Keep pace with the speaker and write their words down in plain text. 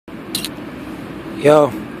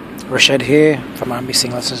Yo, Rashid here from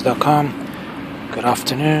rmbsinglessons.com. Good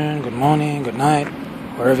afternoon, good morning, good night,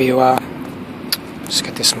 wherever you are. Just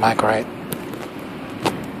get this mic right.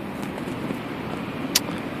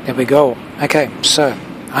 There we go. Okay, so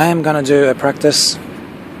I am gonna do a practice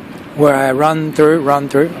where I run through.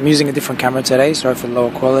 I'm using a different camera today, sorry for the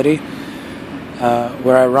lower quality.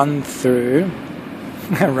 Where I run through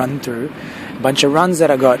a bunch of runs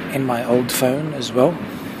that I got in my old phone as well.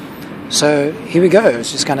 So here we go.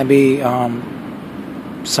 It's just going to be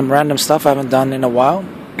some random stuff I haven't done in a while.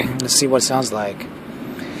 Let's see what it sounds like.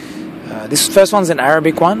 This first one's an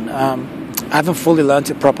Arabic one. I haven't fully learnt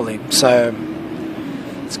it properly, so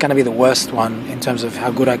it's going to be the worst one in terms of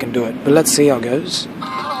how good I can do it. But let's see how it goes.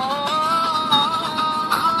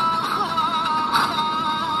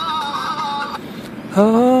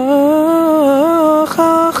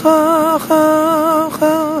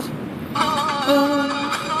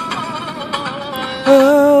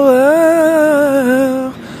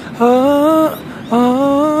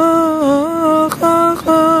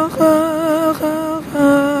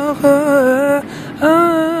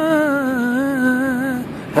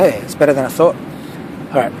 Hey, it's better than I thought.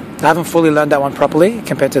 Alright, I haven't fully learned that one properly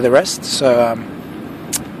compared to the rest, so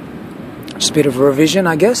just a bit of a revision,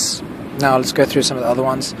 I guess. Now let's go through some of the other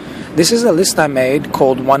ones. This is a list I made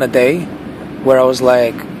called One a Day, where I was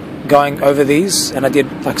like going over these, and I did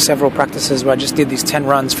like several practices where I just did these 10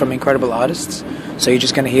 runs from incredible artists. So you're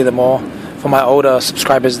just going to hear them all. For my older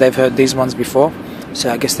subscribers, they've heard these ones before,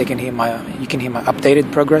 so I guess they can hear you can hear my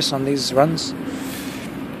updated progress on these runs.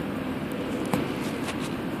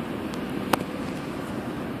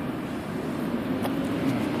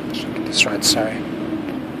 Get this right, sorry.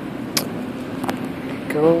 There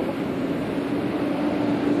we go.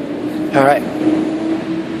 Alright,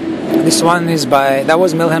 this one is that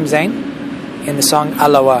was Milham Zain in the song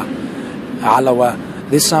Alawa.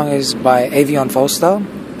 This song is by Avion Falstyle,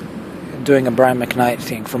 doing a Brian McKnight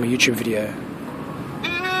thing from a YouTube video.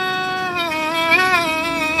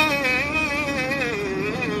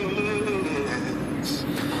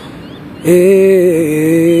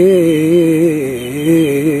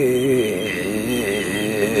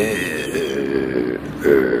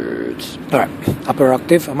 Alright, upper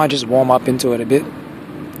octave. I might just warm up into it a bit.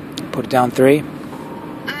 Put it down 3.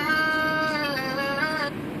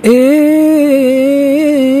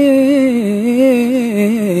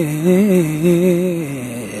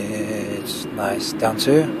 It's nice. Down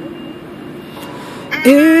 2.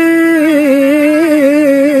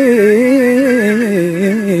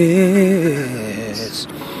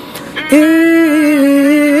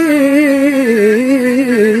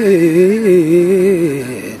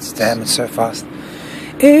 Damn, it's so fast.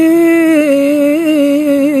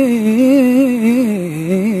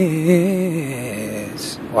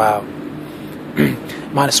 Wow.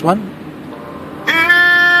 -1.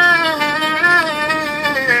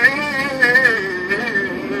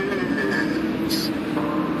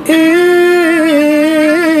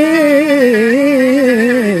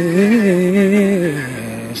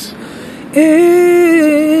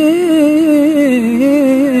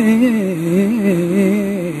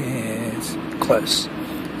 Close.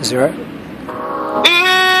 0.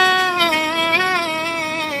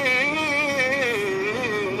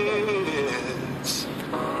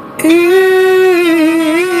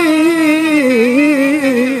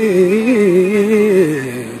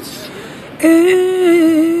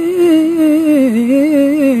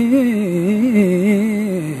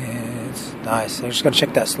 Nice. I'm just going to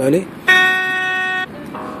check that slowly.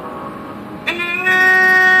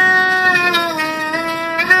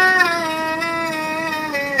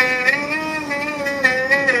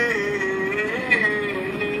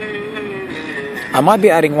 I might be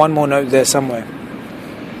adding one more note there somewhere,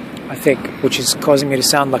 I think, which is causing me to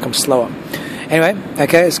sound like I'm slower. Anyway,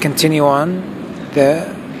 okay, let's continue on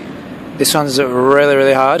there. This one's really,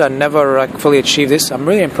 really hard. I never like fully achieved this. I'm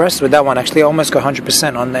really impressed with that one, actually. I almost got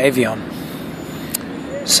 100% on the Avion.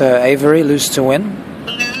 So, Avery, Lose to Win.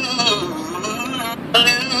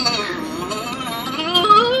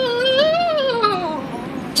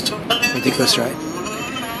 Ridiculous, right?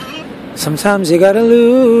 Sometimes you gotta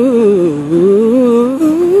lose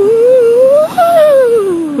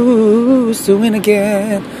to win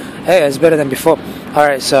again. Hey, it's better than before.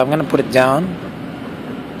 Alright, so I'm gonna put it down.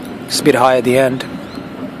 Just a bit high at the end.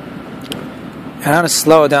 And I'm gonna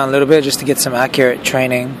slow it down a little bit just to get some accurate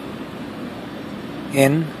training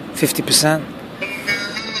in. 50%.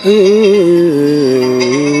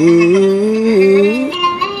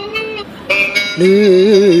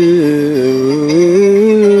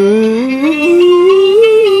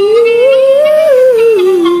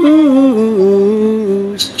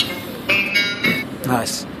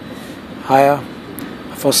 higher.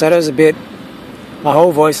 My falsetto is a bit. My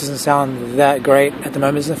whole voice doesn't sound that great at the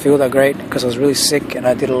moment. It doesn't feel that great because I was really sick and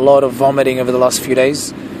I did a lot of vomiting over the last few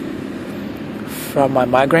days from my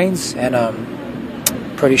migraines, and I'm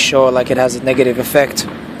pretty sure like it has a negative effect.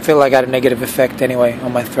 I feel like I had a negative effect anyway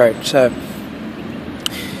on my throat. So it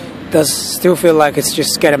does still feel like it's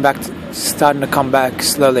just getting back, starting to come back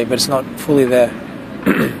slowly, but it's not fully there.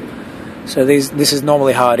 So this is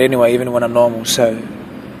normally hard anyway, even when I'm normal. So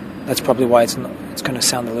that's probably why it's going to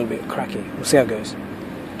sound a little bit cracky. We'll see how it goes.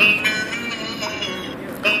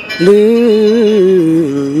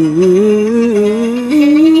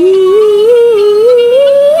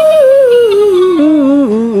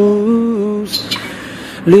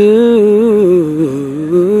 Lose.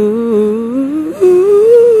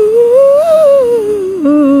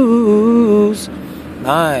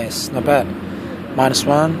 Nice, not bad.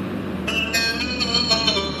 -1.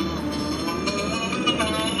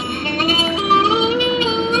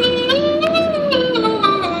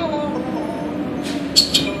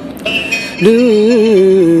 Lose.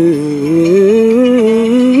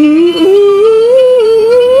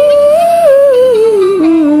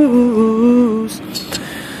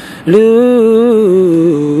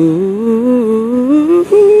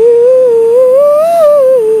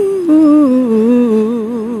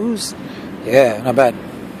 Yeah, not bad.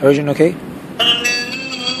 Original key.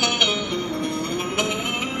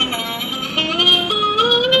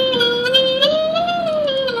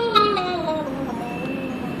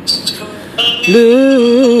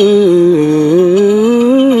 Lose.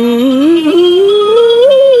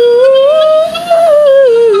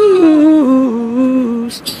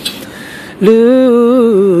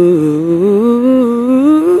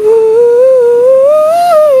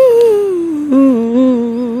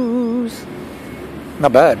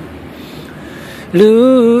 Not bad.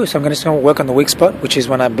 So I'm just going to work on the weak spot, which is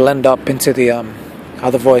when I blend up into the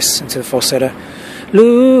other voice, into the falsetto.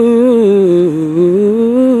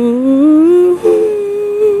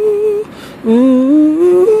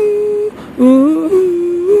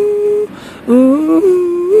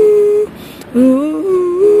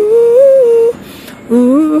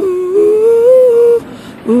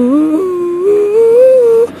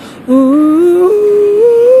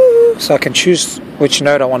 So I can choose which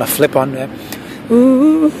note I want to flip on there.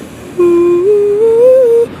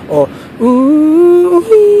 Or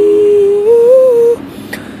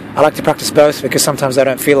I like to practice both because sometimes I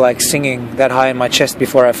don't feel like singing that high in my chest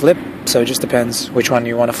before I flip, so it just depends which one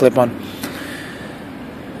you want to flip on.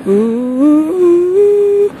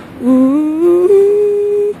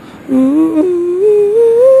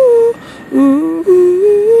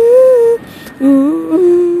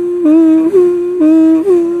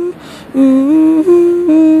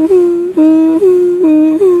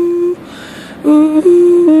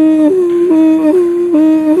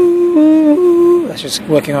 That's just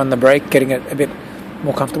working on the break, getting it a bit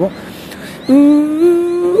more comfortable.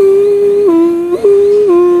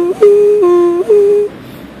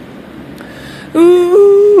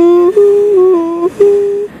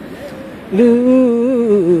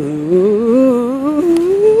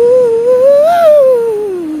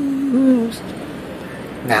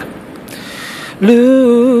 Now,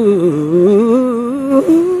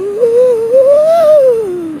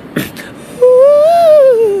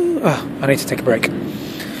 oh, I need to take a break.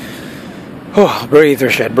 Oh, breathe,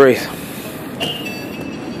 Rashad, breathe.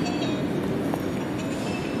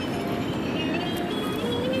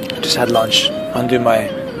 I just had lunch. Undo my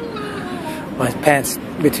pants a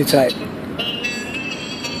bit too tight.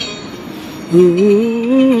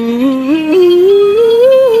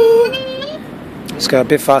 Let's go a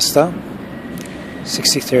bit faster.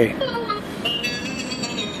 63.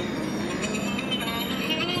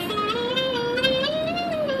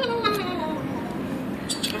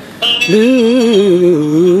 Lose.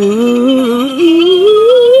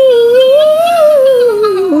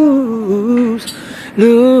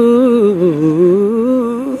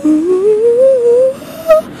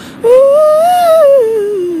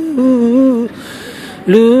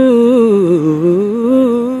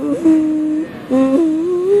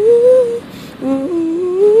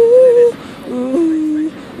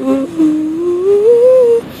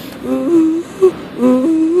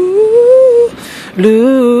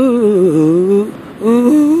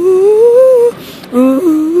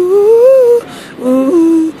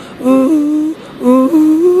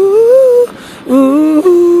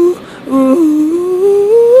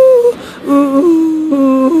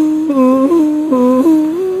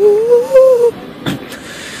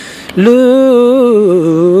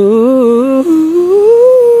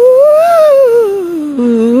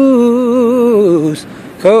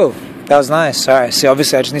 Cool. That was nice. Alright, see,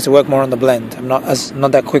 obviously I just need to work more on the blend. I'm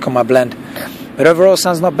not that quick on my blend. But overall,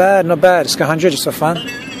 sounds not bad, not bad. Let's go 100 just for fun.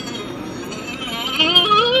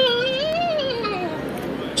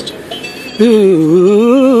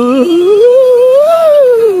 Lose.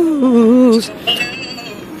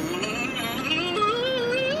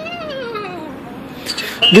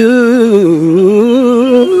 Lose.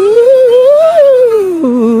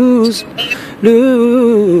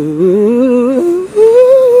 Lose.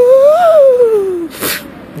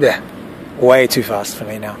 Yeah, way too fast for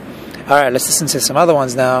me now. Alright, let's listen to some other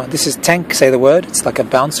ones now. This is Tank, Say the Word. It's like a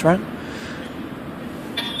bounce run.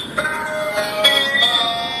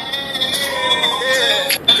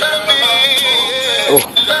 Oh.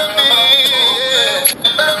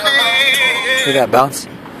 Hear that bounce?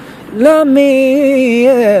 Love me,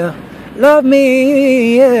 yeah. Love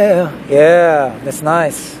me, yeah. Yeah, that's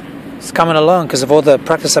nice. It's coming along because of all the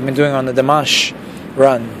practice I've been doing on the Dimash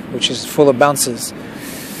run, which is full of bounces.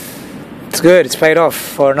 It's good. It's paid off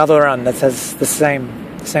for another run that has the same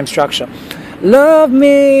structure. Love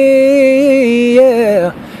me,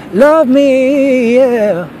 yeah. Love me,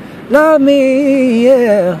 yeah. Love me,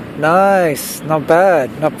 yeah. Nice. Not bad.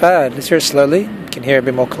 Not bad. Let's hear it slowly. You can hear it a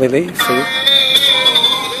bit more clearly for you.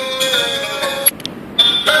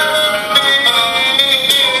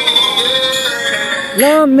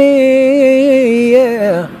 Love me,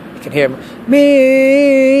 yeah. You can hear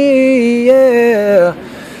me, yeah.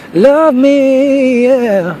 Love me,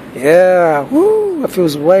 yeah. Yeah. Woo, that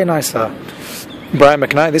feels way nicer. Brian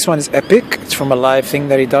McKnight, this one is epic. It's from a live thing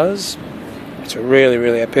that he does. It's really,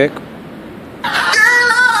 really epic.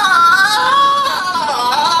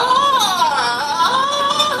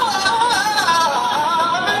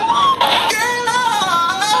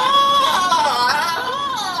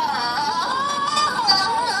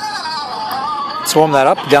 Let's warm that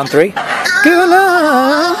up, down 3.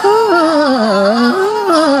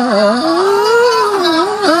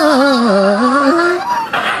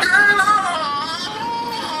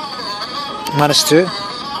 -2.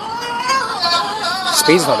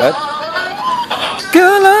 Speed's not bad.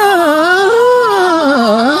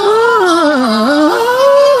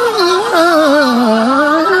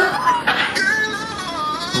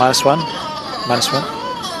 -1.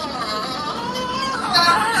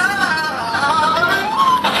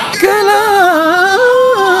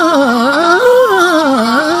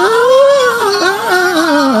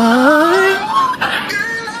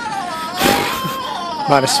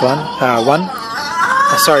 -1. -1.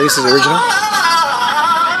 Sorry, this is original.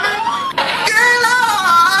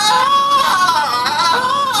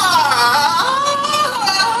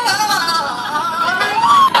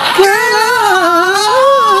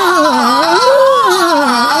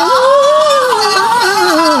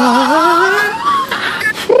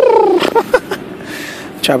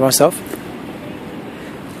 Try by myself.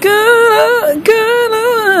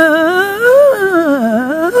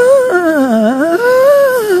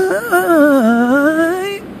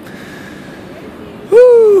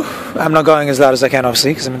 I'm not going as loud as I can,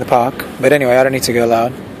 obviously, because I'm in the park. But anyway, I don't need to go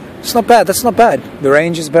loud. It's not bad. That's not bad. The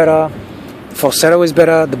range is better. The falsetto is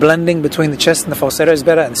better. The blending between the chest and the falsetto is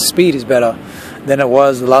better. And the speed is better than it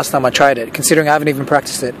was the last time I tried it, considering I haven't even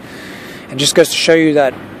practiced it. And just goes to show you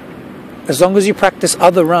that as long as you practice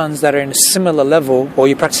other runs that are in a similar level, or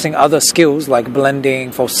you're practicing other skills like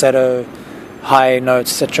blending, falsetto, high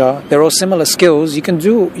notes, etc., they're all similar skills. You can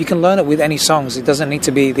learn it with any songs. It doesn't need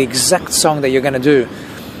to be the exact song that you're going to do.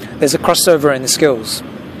 There's a crossover in the skills.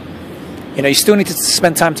 You know, you still need to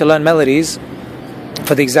spend time to learn melodies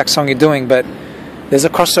for the exact song you're doing, but there's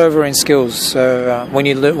a crossover in skills. So when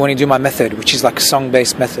you do my method, which is like a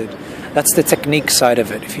song-based method, that's the technique side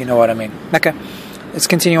of it, if you know what I mean. Okay, let's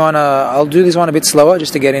continue on. I'll do this one a bit slower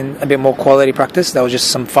just to get in a bit more quality practice. That was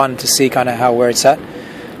just some fun to see kind of where it's at.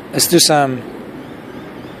 Let's do some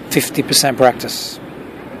 50% practice.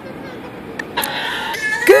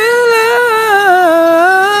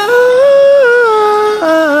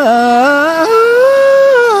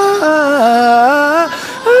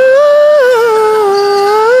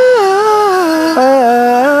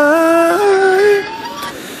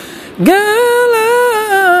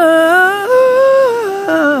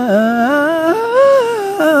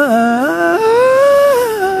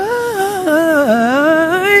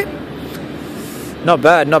 Not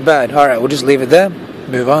bad, not bad. Alright, we'll just leave it there.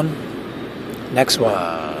 Move on. Next one.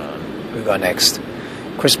 We got next.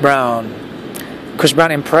 Chris Brown. Chris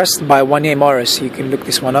Brown Impressed by Wanya Morris. You can look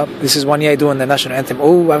this one up. This is Wanya doing the national anthem.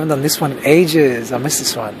 Oh, I haven't done this one in ages. I missed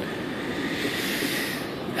this one.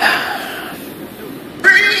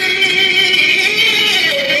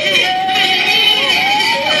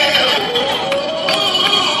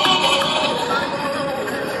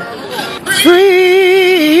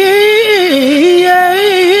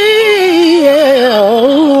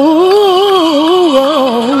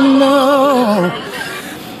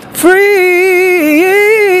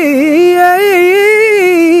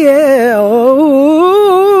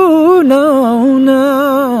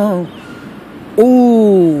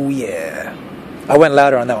 went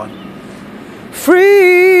louder on that one.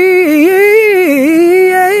 Free,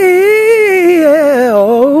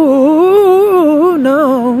 oh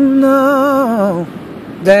no, no.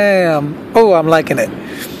 Damn. Oh, I'm liking it.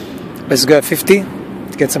 Let's go 50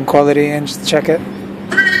 to get some quality and just check it.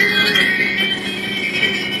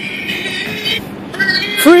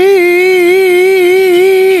 Free.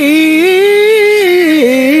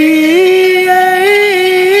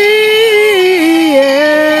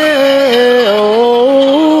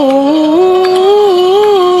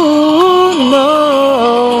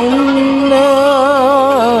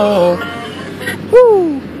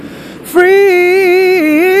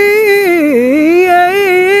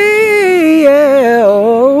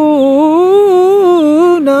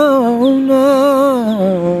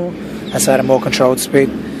 That's at a more controlled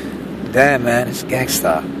speed. Damn, man, it's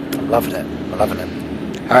gangsta. I'm loving it. I'm loving it.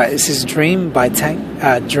 Alright, this is Dream by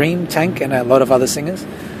Dream Tank and a lot of other singers.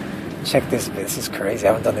 Check this bit. This is crazy.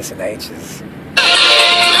 I haven't done this in ages.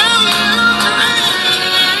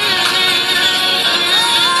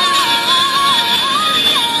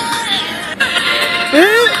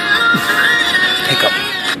 Hiccup.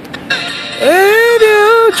 And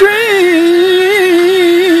you dream.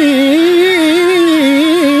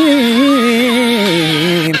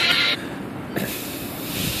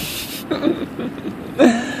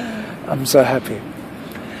 I'm so happy.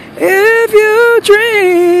 If you dream.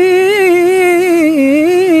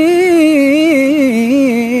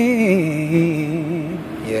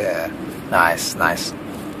 Yeah. Nice, nice.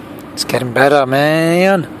 It's getting better,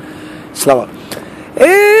 man. Slower.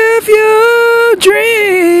 If you dream.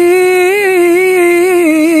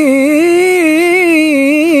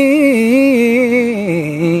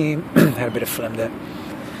 Had a bit of phlegm there.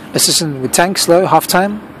 Let's listen with Tank slow, half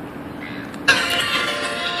time.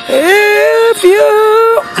 If you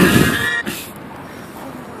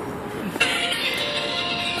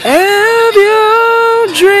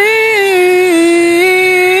dream,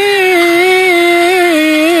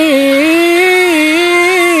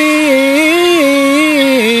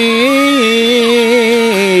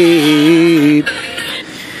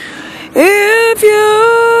 if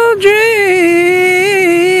you dream,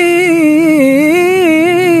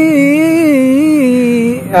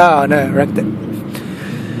 oh no, wrecked it.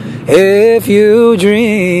 If you dream,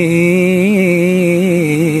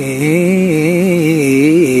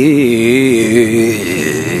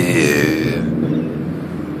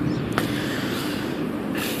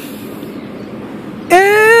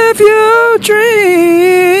 if you dream.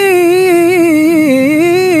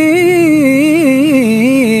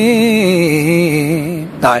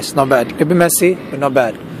 Nice, not bad. A bit messy, but not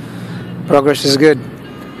bad. Progress is good.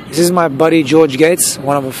 This is my buddy George Gates,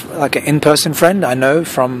 one of like an in-person friend I know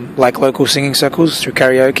from like local singing circles through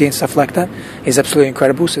karaoke and stuff like that. He's absolutely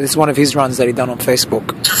incredible. So this is one of his runs that he done on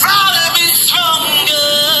Facebook.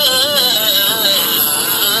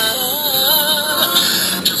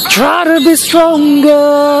 Try to be stronger.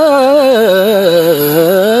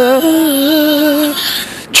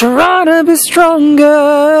 Try to be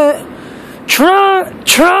stronger.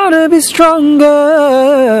 Try to be stronger.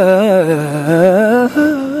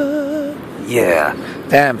 Yeah,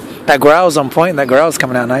 damn. That growl's on point. That growl's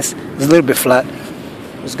coming out nice. It's a little bit flat.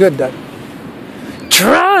 It was good though.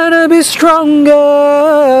 Try to be stronger.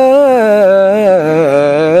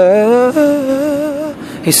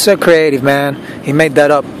 He's so creative, man. He made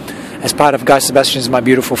that up as part of Guy Sebastian's My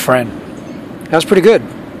Beautiful Friend. That was pretty good.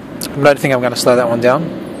 I don't think I'm going to slow that one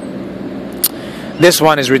down. This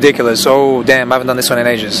one is ridiculous. Oh, damn. I haven't done this one in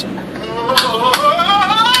ages.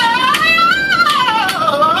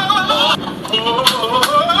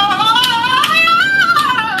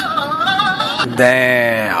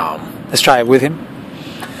 Damn. Let's try it with him.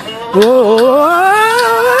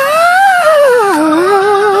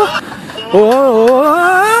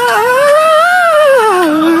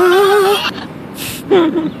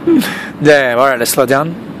 Damn. Alright, let's slow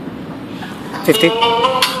down. 50.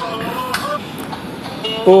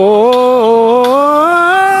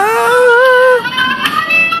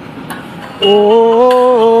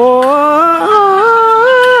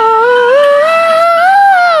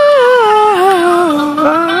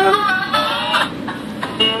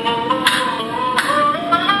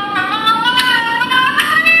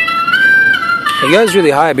 It goes really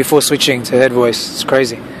high before switching to head voice. It's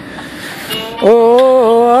crazy.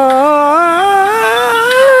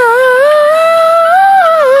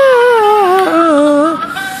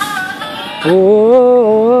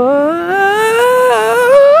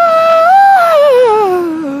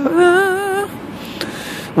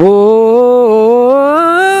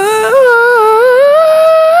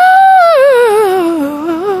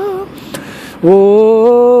 Whoa.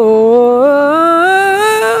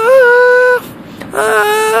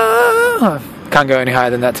 can't go any higher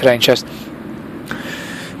than that today in chest.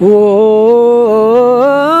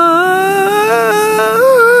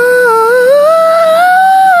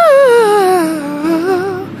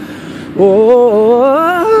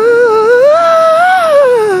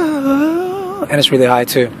 And it's really high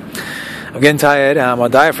too. I'm getting tired. My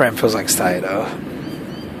diaphragm feels like it's tired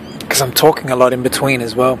because I'm talking a lot in between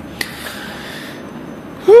as well.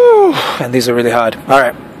 Whew. And these are really hard.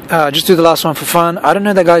 Alright, just do the last one for fun. I don't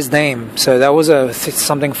know that guy's name, so that was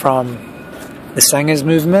something from the Sangers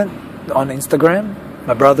movement on Instagram.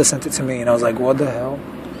 My brother sent it to me and I was like, what the hell?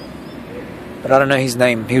 But I don't know his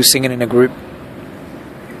name. He was singing in a group.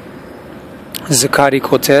 Zacari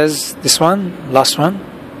Cortez, this one, last one.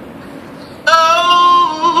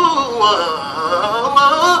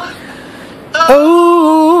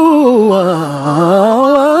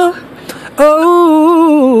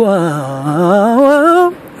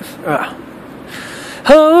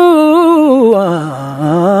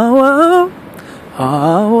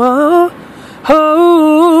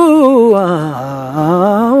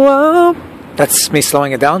 That's me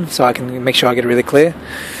slowing it down so I can make sure I get it really clear.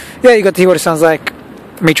 Yeah, you got to hear what it sounds like.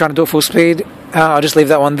 Me trying to do it full speed. I'll just leave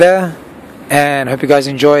that one there. And hope you guys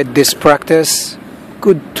enjoyed this practice.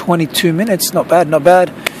 Good 22 minutes. Not bad, not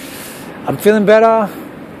bad. I'm feeling better.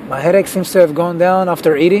 My headache seems to have gone down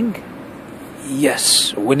after eating.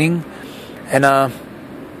 Yes, winning. And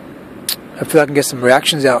hopefully I can get some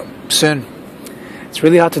reactions out soon. It's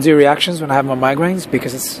really hard to do reactions when I have my migraines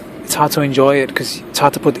because it's hard to enjoy it because it's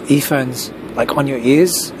hard to put the earphones like on your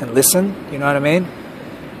ears and listen, you know what I mean?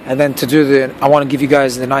 And then to do I want to give you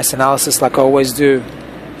guys the nice analysis like I always do.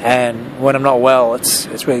 And when I'm not well,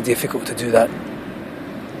 it's really difficult to do that.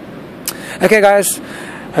 Okay guys,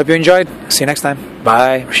 hope you enjoyed. See you next time.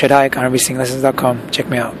 Bye. Rashid Hayek, RnBSingLessons.com. Check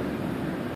me out.